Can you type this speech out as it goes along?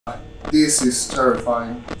This is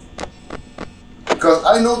terrifying. Because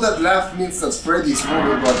I know that laugh means that Freddy is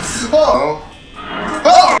moving, but... Oh!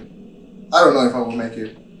 Oh! I don't know if I will make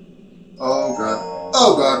it. Oh god.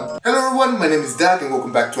 Oh god. Hello everyone, my name is Dak and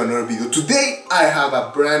welcome back to another video. Today I have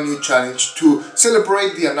a brand new challenge to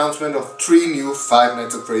celebrate the announcement of 3 new Five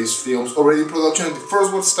Nights at Freddy's films already in production, and the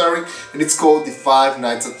first one starring, and it's called the Five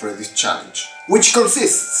Nights at Freddy's Challenge, which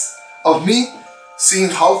consists of me seeing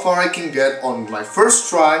how far I can get on my first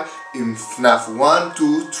try in FNAF 1,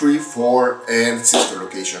 2, 3, 4 and sister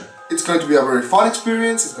location. It's going to be a very fun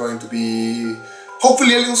experience, it's going to be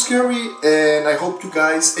hopefully a little scary, and I hope you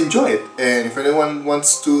guys enjoy it. And if anyone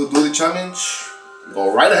wants to do the challenge,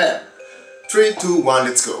 go right ahead. 3, 2, 1,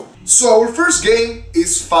 let's go. So our first game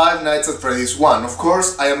is Five Nights at Freddy's 1. Of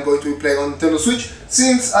course, I am going to be playing on Nintendo Switch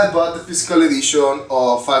since I bought the physical edition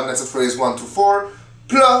of Five Nights at Freddy's 1 to 4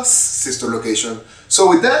 plus sister location. So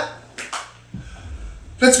with that,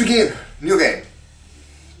 let's begin. New game.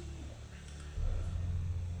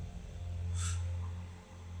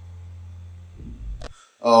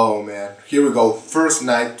 Oh man, here we go. First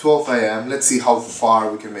night, 12 AM. Let's see how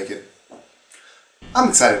far we can make it. I'm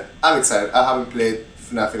excited. I'm excited. I haven't played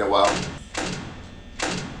FNAF in a while.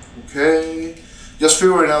 Okay. Just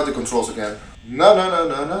figuring out the controls again. No.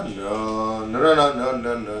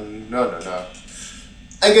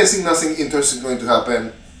 I'm guessing nothing interesting is going to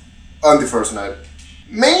happen on the first night.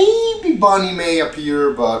 Maybe Bonnie may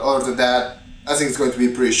appear, but other than that, I think it's going to be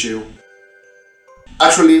pretty chill.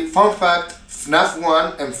 Actually, fun fact, FNAF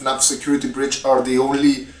 1 and FNAF Security Breach are the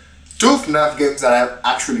only 2 FNAF games that I've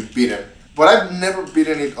actually beaten. But I've never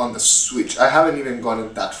beaten it on the Switch. I haven't even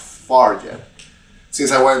gotten that far yet,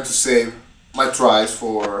 since I wanted to save my tries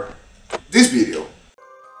for this video.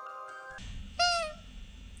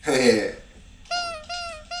 Hehe.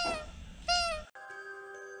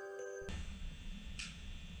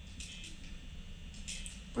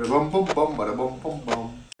 Bum bum bum bada bum bum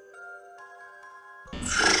bum.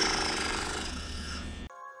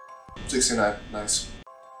 69, nice.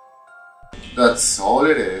 That's all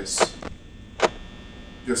it is.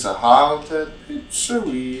 Just a haunted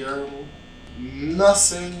pizzeria.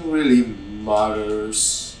 Nothing really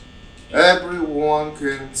matters. Everyone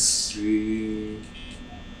can see.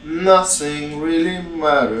 Nothing really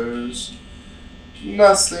matters.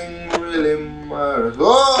 Nothing really matters.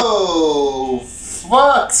 Oh,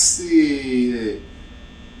 Foxy!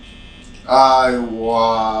 I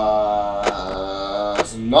was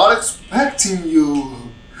not expecting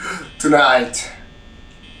you tonight.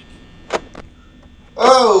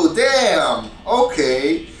 Oh, damn!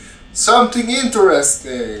 Okay, something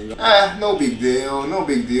interesting. No big deal, no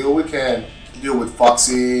big deal. We can deal with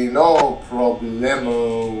Foxy, no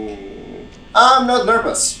problemo. I'm not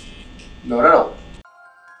nervous. Not at all.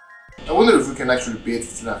 I wonder if we can actually beat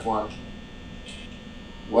FNAF 1.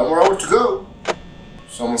 1 more hour to go.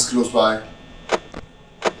 Someone's close by.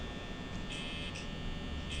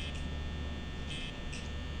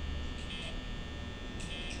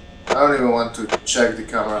 I don't even want to check the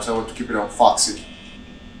cameras, I want to keep it on Foxy.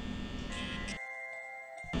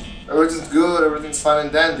 Everything's good, everything's fine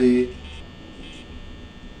and dandy.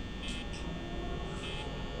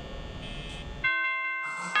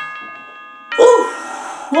 Whew.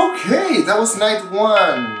 Okay, that was night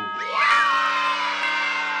 1.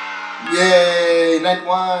 Yay! Night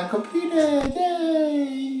 1 completed!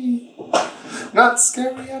 Yay! Not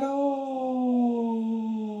scary at all!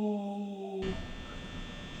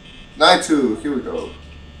 Night 2, here we go.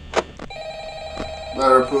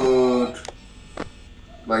 Better put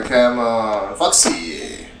my camera on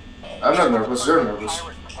Foxy. I'm not nervous, you're nervous.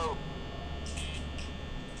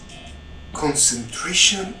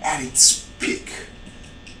 Concentration at its peak.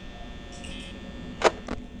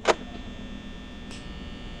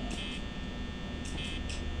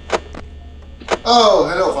 Oh,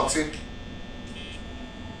 hello, Foxy.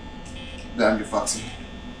 Damn you, Foxy.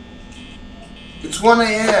 It's 1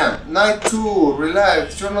 AM, night 2,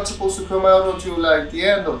 relax. You're not supposed to come out until like the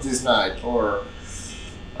end of this night, or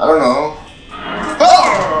I don't know.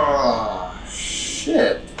 Oh,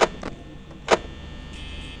 shit.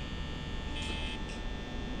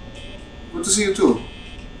 Good to see you too.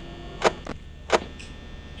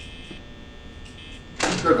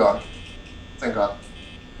 You're gone. Thank God.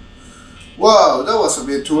 Wow, that was a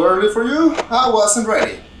bit too early for you. I wasn't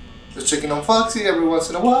ready. Just checking on Foxy every once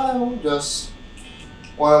in a while. Just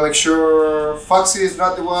want to make sure Foxy is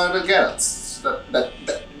not the one that gets blah, blah,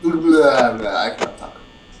 blah. I cannot talk.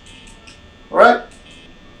 Alright?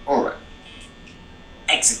 Alright.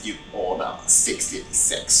 Execute order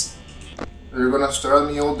 66. Are you gonna stare at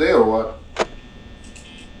me all day or what?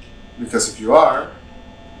 Because if you are,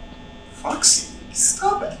 Foxy,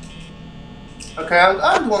 stop it. Okay,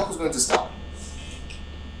 I'm the one who's going to stop.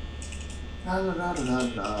 La, la, la, la,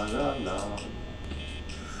 la, la, la.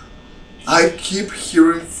 I keep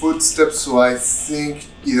hearing footsteps, so I think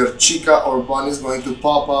either Chica or Bonnie is going to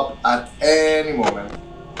pop up at any moment.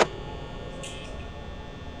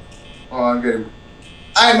 Oh,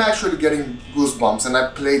 I'm actually getting goosebumps, and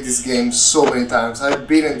I've played this game so many times. I've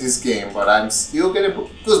been in this game, but I'm still getting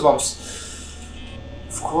goosebumps.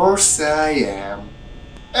 Of course I am.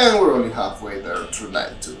 And we're only halfway there through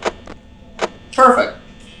night 2. Perfect.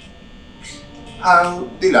 How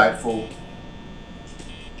delightful.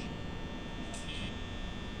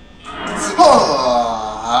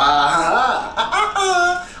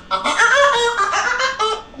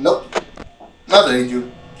 Nope. Not today,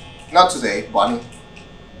 you. Not today, Bonnie.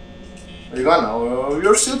 Where you gone now?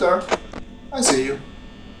 You're still there. I see you.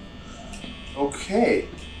 Okay.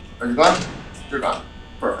 Are you gone? You're gone.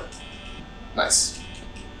 Perfect. Nice.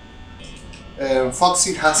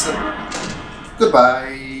 Foxy hasn't.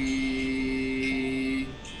 Goodbye.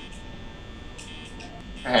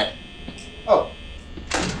 Oh.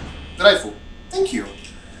 Delightful. Thank you.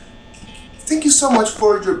 Thank you so much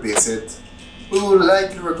for your visit. We would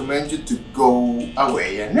likely recommend you to go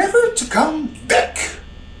away and never to come back.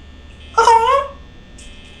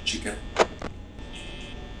 Chicken.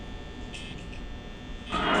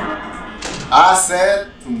 I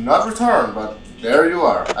said to not return, but there you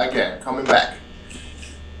are, again, coming back.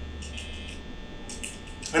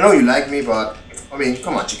 I know you like me, but, I mean,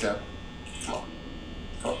 come on, Chica. Come on.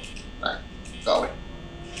 Come on. Right. Go away.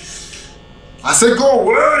 I said go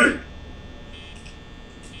away!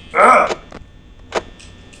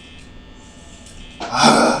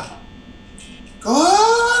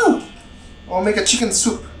 Go! I'll make a chicken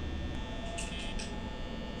soup.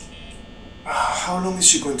 How long is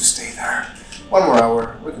she going to stay there? 1 more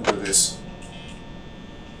hour. We can do this.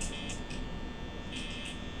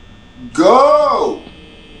 Go!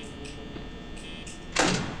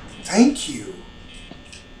 Thank you.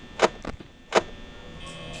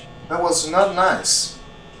 That was not nice.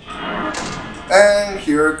 And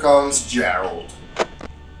here comes Gerald.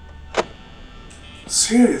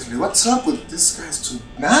 Seriously, what's up with these guys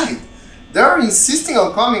tonight? They're insisting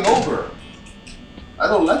on coming over. I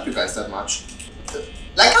don't like you guys that much.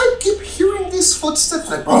 Like, I keep hearing these footsteps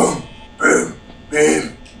like boom, boom,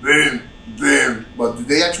 boom, boom, boom. But do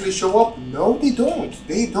they actually show up? No, they don't.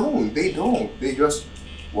 They don't. They don't. They just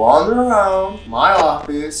wander around my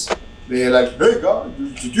office. They're like, hey guys,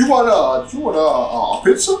 do you want a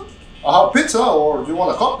pizza? Pizza, or do you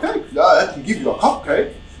want a cupcake? Yeah, I can give you a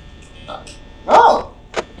cupcake. No.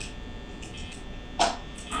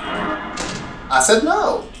 I said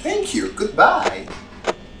no. Thank you. Goodbye.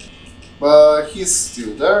 But he's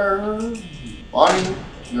still there. Bonnie,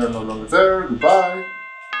 you're no longer there. Goodbye.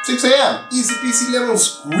 6 a.m. Easy peasy lemon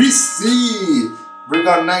squeezy. Bring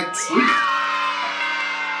on night 3.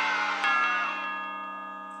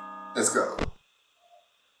 Let's go.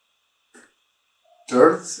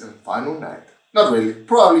 Third and final night. Not really.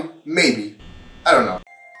 Probably. Maybe. I don't know.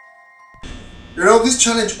 You know, this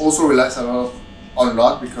challenge also relies a lot on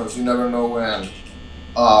luck because you never know when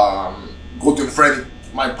Golden Freddy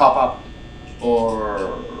might pop up,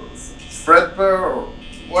 or Fredbear, or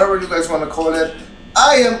whatever you guys want to call it.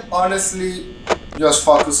 I am honestly just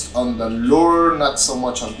focused on the lore, not so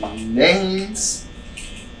much on the names.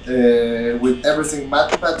 With everything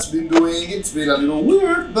MatPat's been doing, it's been a little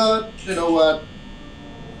weird, but you know what?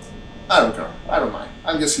 I don't care. I don't mind.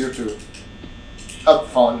 I'm just here to have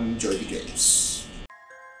fun and enjoy the games.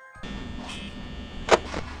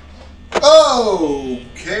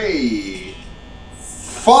 Okay,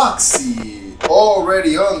 Foxy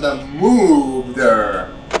already on the move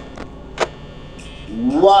there.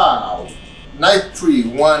 Wow, night 3,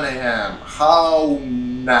 1 a.m. How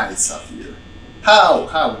nice of you.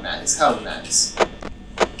 How nice, how nice.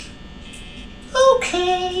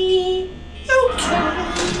 Okay.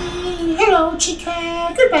 Hello,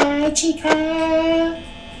 Chica. Goodbye, Chica.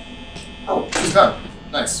 Oh, she's gone.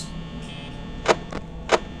 Nice.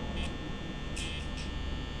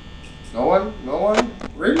 No one? No one?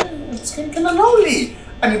 Really? It's getting kinda lonely.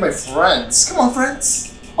 I need my friends. Come on,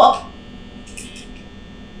 friends. Up.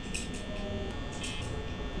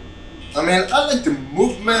 I mean, I like the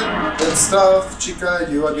movement and stuff. Chica,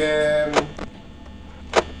 you again.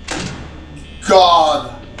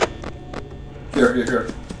 God. Here.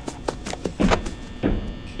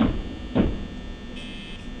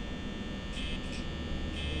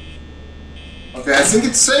 Okay, I think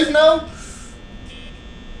it's safe now.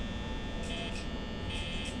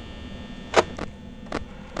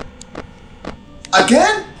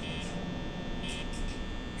 Again?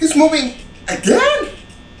 He's moving again?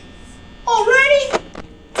 Already?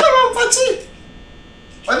 Come on, Patsy!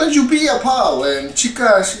 Why don't you be a pal? And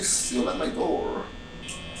Chica, she's still at my door.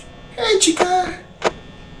 Hey, Chica!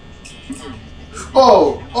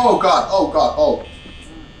 Oh, oh god, oh god, oh.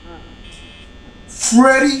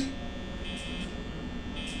 Freddy's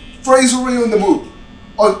already on the move.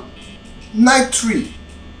 On night 3.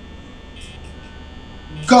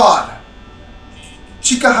 God!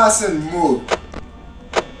 Chica hasn't moved.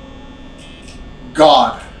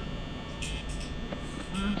 God.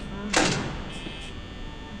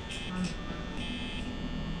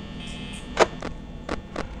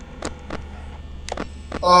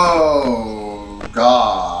 Oh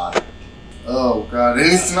God. Oh God.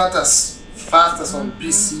 And it's not as fast as on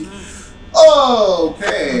PC.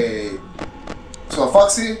 Okay. So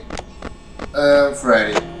Foxy and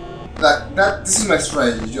Freddy. This is my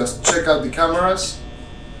strategy. Just check out the cameras.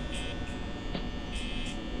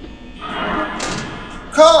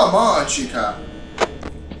 Come on, Chica.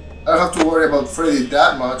 I don't have to worry about Freddy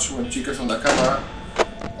that much when Chica's on the camera.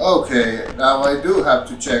 Okay, now I do have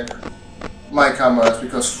to check my cameras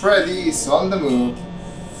because Freddy is on the move.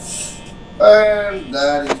 And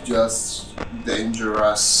that is just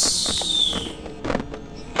dangerous.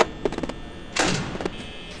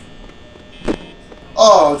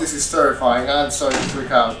 Oh, this is terrifying. I'm starting to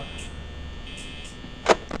freak out.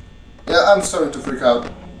 Yeah, I'm starting to freak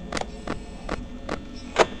out.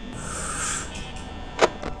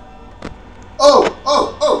 Oh,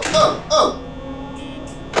 oh, oh, oh, oh!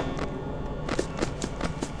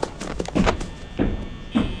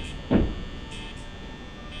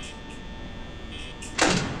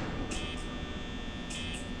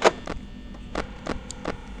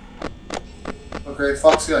 Okay,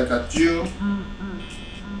 Foxy, I got you.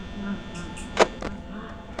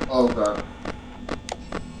 Oh god.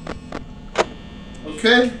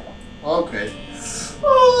 Okay, okay.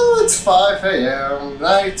 Oh, it's 5 AM,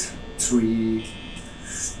 night 3.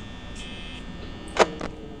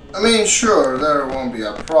 I mean, sure, there won't be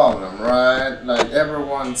a problem, right? Like,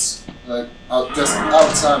 everyone's like just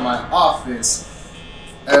outside my office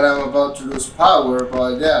and I'm about to lose power,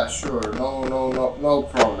 but yeah, sure, no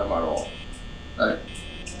problem at all. Like,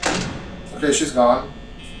 okay, she's gone.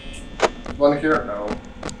 Is Bonnie here? No.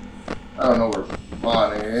 I don't know where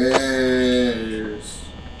Bonnie is.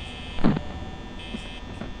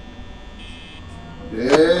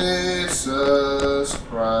 Jesus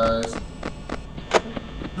Christ.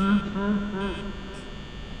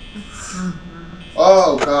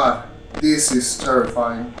 Oh god, this is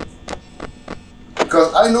terrifying.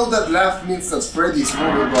 Because I know that laugh means that Freddy's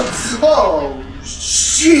moving, but oh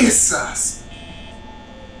Jesus!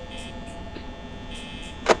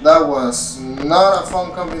 That was not a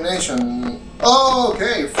fun combination. Oh,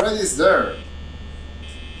 okay, Freddy's there.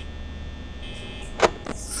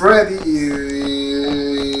 Freddy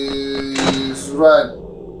is right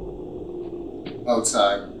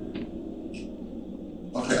outside.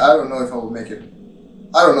 Okay, I don't know if I will make it.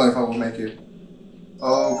 I don't know if I will make it.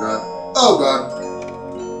 Oh god. Oh god.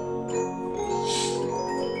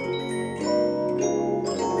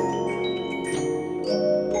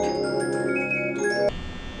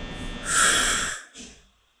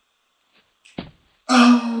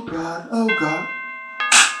 Oh god. Oh god.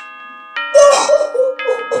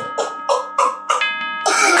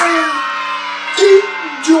 In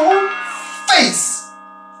your face!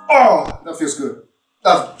 Oh, that feels good.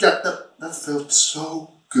 That felt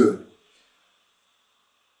so good.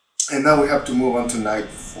 And now we have to move on to night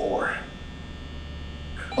 4.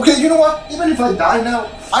 Okay, you know what? Even if I die now,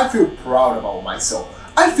 I feel proud about myself.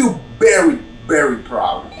 I feel very, very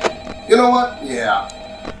proud. You know what? Yeah.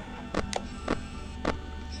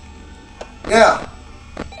 Yeah.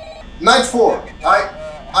 Night 4.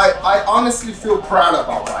 I honestly feel proud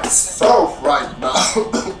about myself right now.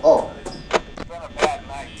 Oh.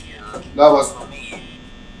 That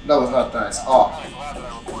was not nice. Oh.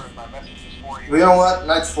 You know what?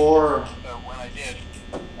 Night 4.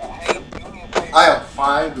 I am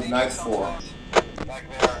fine with night 4.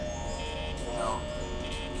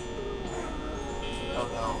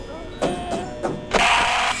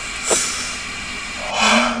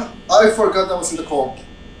 I forgot that was in the call.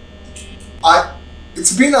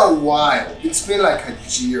 It's been a while. It's been like a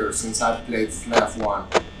year since I played FNAF 1.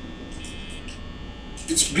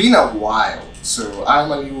 It's been a while, so I'm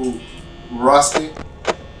a little rusty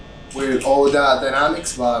with all the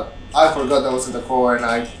dynamics, but I forgot that was in the core and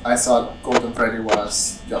I thought Golden Freddy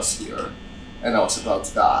was just here and I was about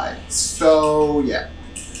to die. So yeah.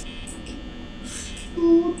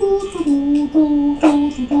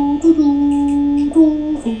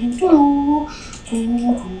 I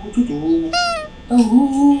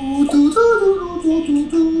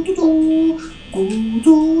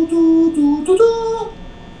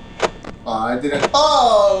didn't.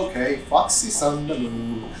 Oh, okay. Foxy's on the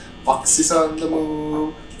move. Foxy's on the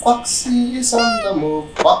move. Foxy is on the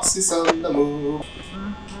move. Foxy's on the move.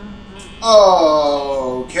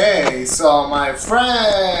 Okay, so my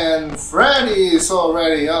friend Freddy is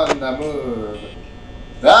already on the move.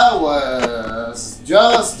 That was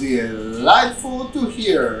just delightful to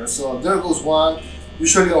hear. So there goes one.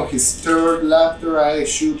 Usually on his third laughter, I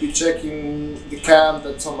should be checking the cam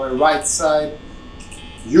that's on my right side.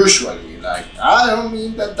 Usually, like, I don't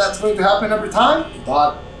mean that that's going to happen every time,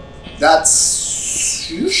 but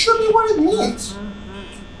that's usually what it means.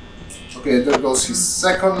 Okay, there goes his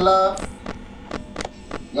second laugh.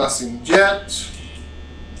 Nothing yet.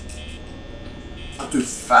 I'm too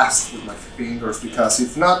fast with my fingers because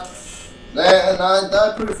if not, then I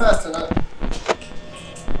die pretty fast and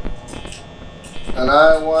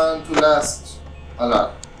I want to last a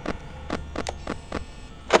lot.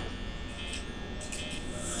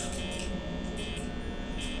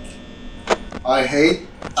 I hate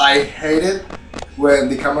it when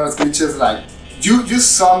the camera glitches. Like you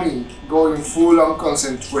saw me going full on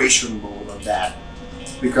concentration mode on that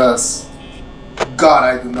because God,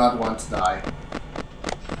 I do not want to die.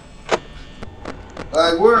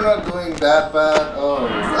 Like we're not doing that bad. Oh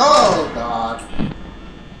God.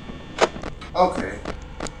 Okay.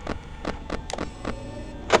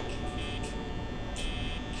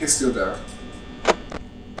 He's still there.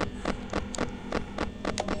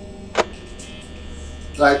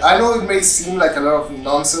 Like, I know it may seem like a lot of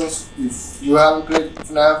nonsense if you haven't played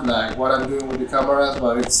FNAF, like what I'm doing with the cameras,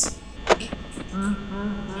 but it's...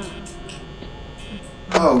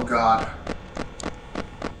 Oh God.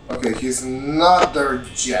 Okay, he's not there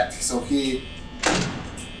yet, so he...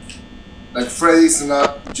 Like, Freddy's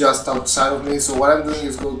not just outside of me, so what I'm doing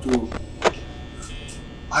is go to...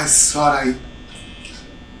 I thought I...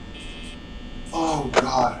 Oh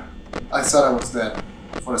God. I thought I was dead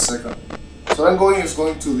for a second. So what I'm going is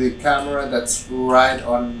going to the camera that's right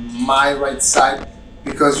on my right side,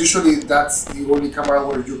 because usually that's the only camera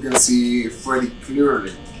where you can see Freddy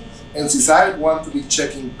clearly. And since I want to be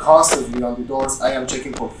checking constantly on the doors, I am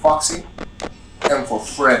checking for Foxy and for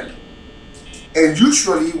Freddy. And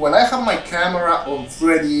usually when I have my camera on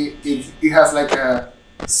Freddy, it has like a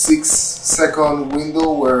 6-second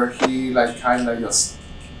window where he like kinda just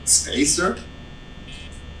stays there.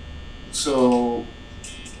 So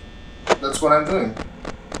that's what I'm doing.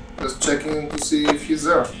 Just checking to see if he's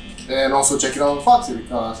there. And also checking on Foxy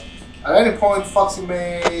because at any point Foxy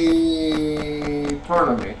may turn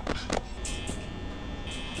on me.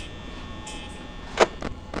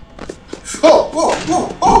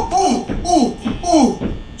 Oh,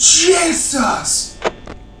 Jesus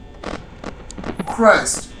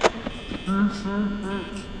Christ.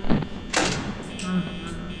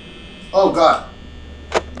 Oh God.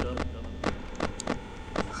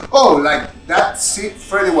 Oh, like that, see,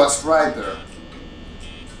 Freddy was right there.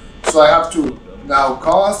 So I have to now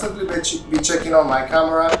constantly be checking on my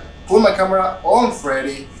camera, put my camera on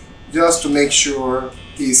Freddy just to make sure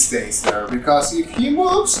he stays there. Because if he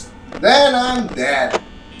moves, then I'm dead.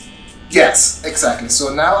 Yes, exactly.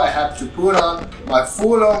 So now I have to put on my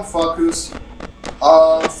full-on focus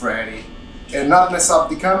on Freddy and not mess up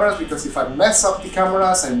the cameras, because if I mess up the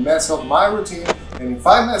cameras, I mess up my routine. And if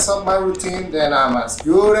I mess up my routine, then I'm as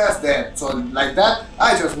good as dead. So like that,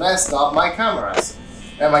 I just messed up my cameras.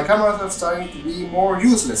 And my cameras are starting to be more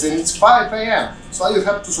useless. And it's 5 AM. So I just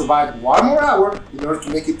have to survive 1 more hour in order to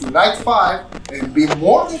make it to night 5 and be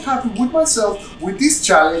more than happy with myself with this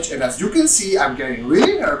challenge. And as you can see, I'm getting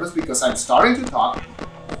really nervous because I'm starting to talk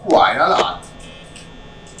quite a lot.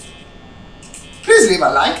 Please leave a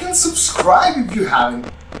like and subscribe if you haven't,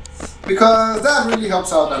 because that really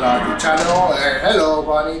helps out a lot the channel. Hello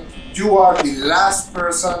Bonnie, you are the last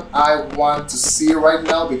person I want to see right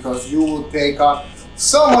now, because you will take on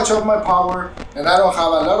so much of my power and I don't have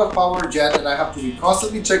a lot of power yet, and I have to be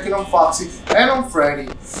constantly checking on Foxy and on Freddy.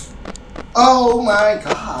 Oh my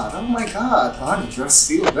god, Bonnie, you're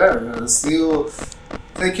still there, you're still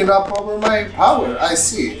taking up over my power, I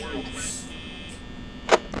see.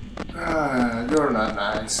 You're not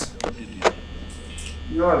nice.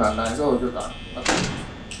 You're not nice. Oh, you're done. Okay,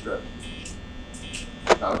 good.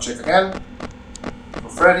 Now check again for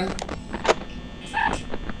Freddy.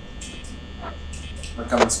 My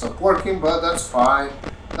camera stopped working, but that's fine.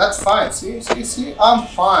 That's fine. See, I'm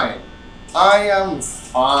fine. I am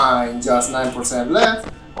fine. Just 9%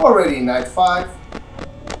 left. Already night 5.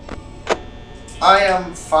 I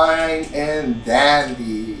am fine and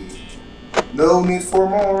dandy. No need for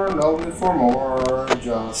more, no need for more.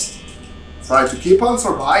 Just try to keep on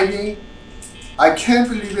surviving. I can't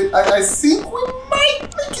believe it. I think we might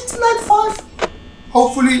make it to night 5.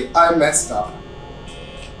 Hopefully, I messed up.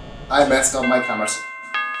 I messed up my cameras.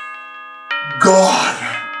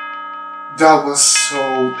 God! That was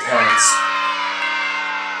so tense.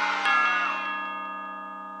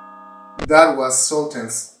 That was so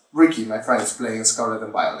tense. Ricky, my friend, is playing Scarlet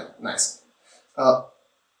and Violet. Nice.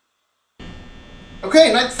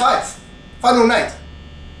 Okay, night 5. Final night.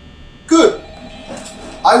 Good.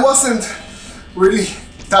 I wasn't really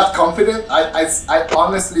that confident. I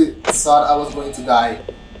honestly thought I was going to die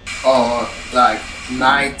on like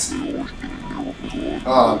night.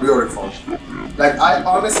 Oh, beautiful. Like I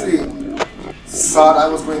honestly thought I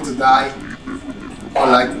was going to die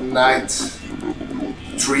on like night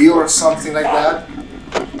 3 or something like that.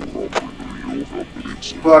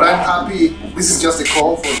 But I'm happy. This is just a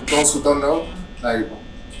call for those who don't know. Like,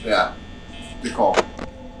 yeah, the call.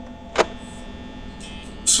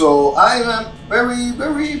 So I am very,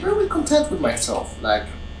 very, very content with myself. Like,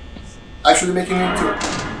 actually making it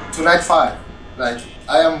to night 5. Like,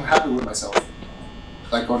 I am happy with myself.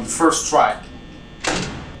 Like on the first try.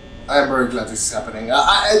 I am very glad this is happening.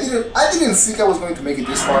 I didn't think I was going to make it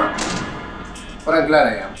this far, but I'm glad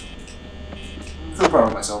I am. I feel proud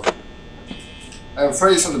of myself.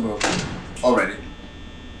 Freddy's on the move already.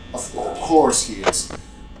 Of course he is.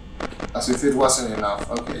 As if it wasn't enough.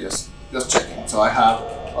 Okay, just checking. So I have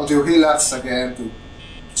until he laughs again to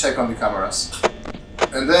check on the cameras.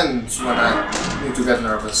 And then it's when I need to get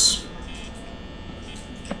nervous.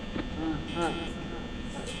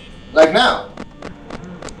 Like now.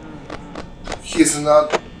 He's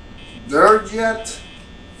not there yet.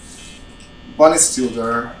 Bunny's still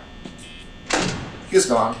there. He's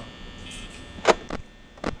gone.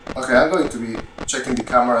 Okay, I'm going to be checking the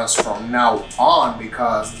cameras from now on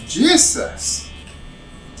because Jesus!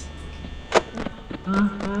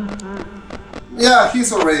 Yeah,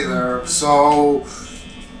 he's already there, so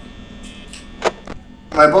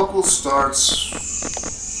my buckle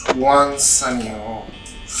starts once anew.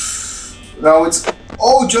 Now it's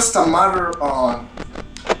all just a matter of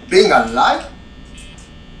being alive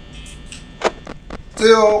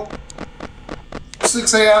till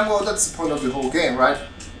 6 AM. Well, that's the point of the whole game, right?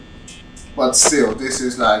 But still, this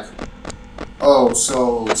is like, oh,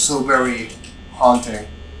 so very haunting.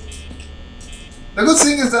 The good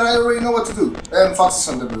thing is that I already know what to do. And Fox is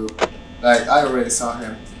on the blue. Like, I already saw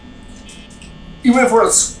him. Even for a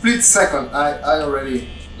split second, I already,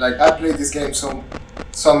 like, I played this game so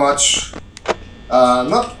much.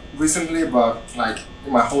 Not recently, but like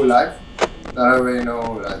in my whole life, that I already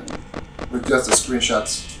know, like, with just the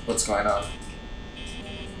screenshots, what's going on.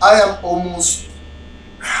 I am almost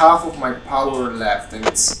half of my power left, and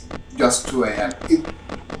it's just 2 AM.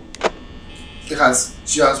 It has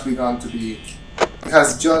just begun to be. It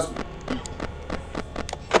has just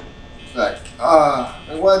like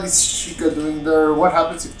and what is Chica doing there? What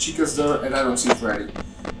happens if Chica's there and I don't see Freddy?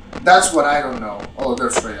 That's what I don't know. Oh,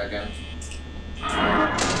 there's Freddy again.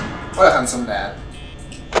 What a handsome dad.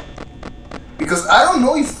 Because I don't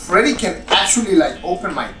know if Freddy can actually like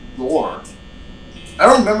open my door. I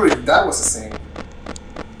don't remember if that was a thing.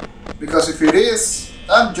 Because if it is,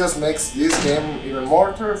 that just makes this game even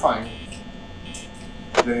more terrifying.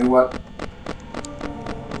 Then what?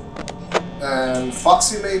 And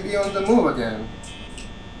Foxy may be on the move again.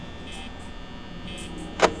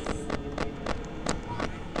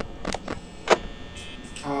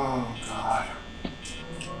 Oh God.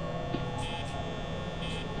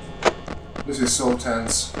 This is so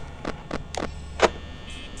tense.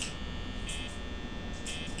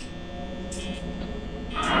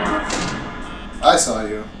 I saw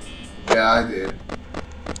you. Yeah, I did.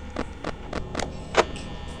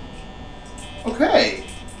 Okay.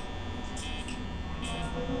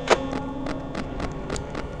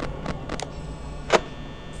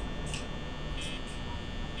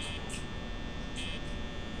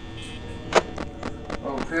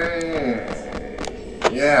 Okay.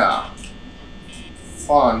 Yeah.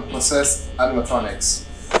 Fun. Possessed animatronics.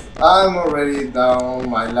 I'm already down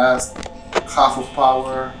my last half of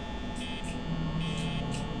power.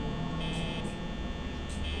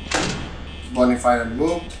 Bunny finally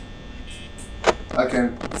moved. I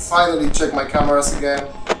can finally check my cameras again.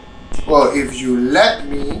 Well, if you let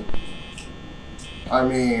me. I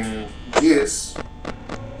mean, yes.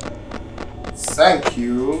 Thank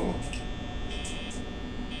you.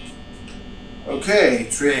 Okay,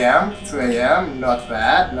 3 AM, 3 AM, not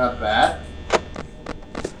bad, not bad.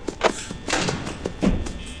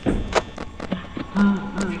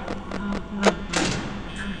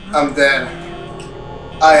 I'm dead.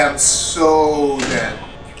 I am so dead.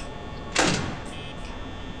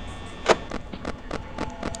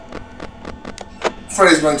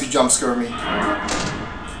 Freddy's going to jump scare me.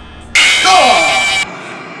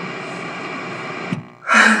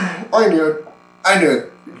 I knew it. I knew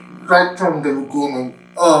it. Right from the beginning.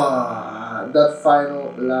 That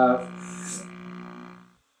final laugh.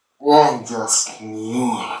 I just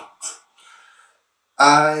knew it.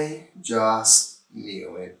 I just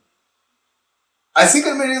knew it. I think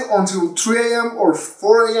I made it until 3 AM or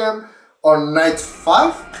 4 AM on night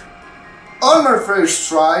 5. On my first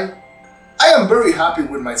try, I am very happy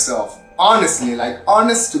with myself. Honestly, like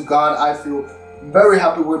honest to God, I feel very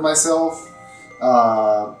happy with myself.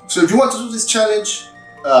 So if you want to do this challenge,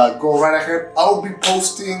 go right ahead. I'll be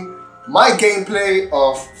posting my gameplay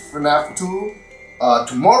of FNAF 2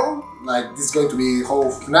 tomorrow. Like this is going to be the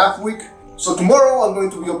whole FNAF week. So tomorrow I'm going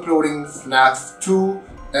to be uploading FNAF 2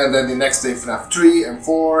 and then the next day FNAF 3 and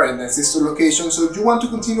 4 and then sister location. So if you want to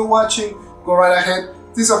continue watching, go right ahead.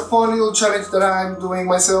 This is a fun little challenge that I'm doing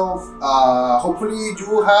myself. Hopefully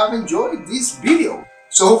you have enjoyed this video.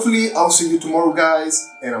 So hopefully I'll see you tomorrow guys,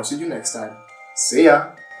 and I'll see you next time. See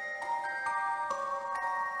ya!